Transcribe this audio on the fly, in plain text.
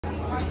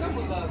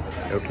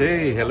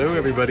Okay, hello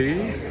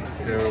everybody.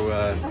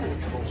 So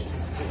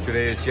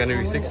today is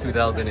January 6,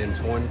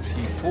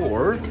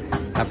 2024.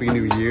 Happy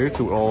New Year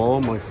to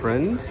all my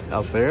friends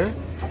out there.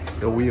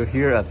 So we are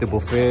here at the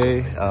buffet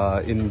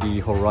in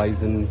the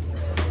Horizon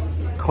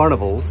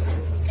Carnivals.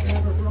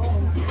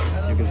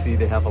 As you can see,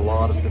 they have a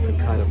lot of different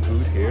kind of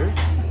food here.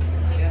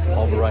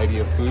 All variety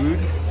of food.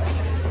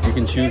 You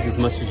can choose as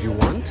much as you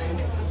want.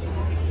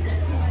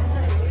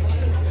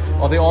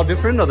 Are they all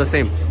different or the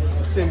same?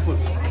 Same food.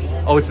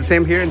 Oh, it's the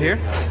same here and here?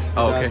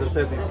 Oh, okay. The other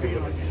side is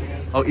different.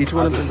 Oh, each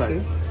one of them is the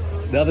same?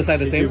 The other side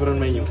the same? Different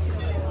menu.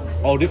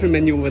 Oh, different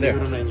menu over there?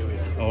 Different menu,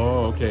 yeah.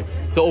 Oh, okay.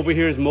 So over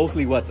here is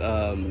mostly what?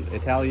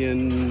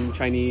 Italian,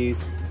 Chinese?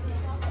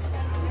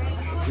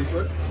 This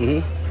one?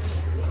 Mm-hmm.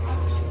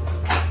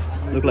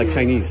 Look like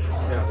Chinese.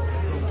 Yeah.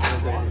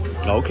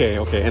 Okay,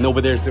 okay. And over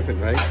there is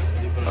different, right?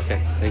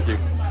 Okay, thank you.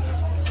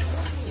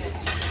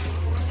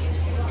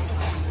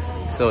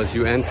 So as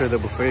you enter the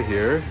buffet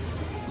here,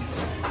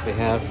 they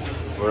have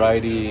a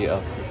variety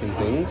of different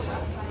things.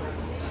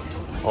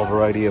 All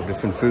variety of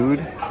different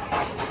food.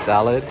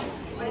 Salad.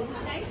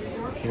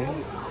 Okay.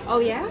 Oh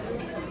yeah?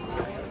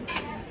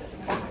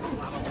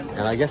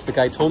 And I guess the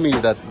guy told me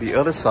that the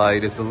other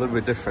side is a little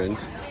bit different.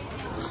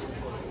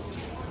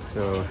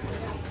 So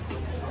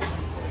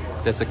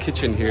there's a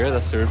kitchen here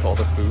that serves all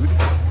the food.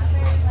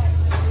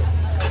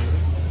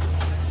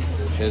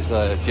 There's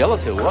a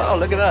gelatin. Wow,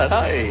 look at that.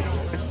 Hi.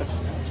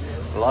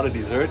 A lot of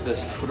dessert.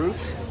 There's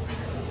fruit.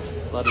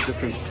 A lot of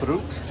different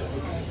fruit.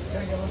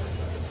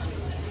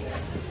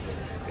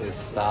 There's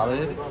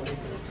salad.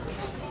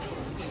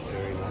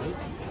 Very nice.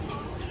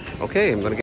 Okay, I'm gonna get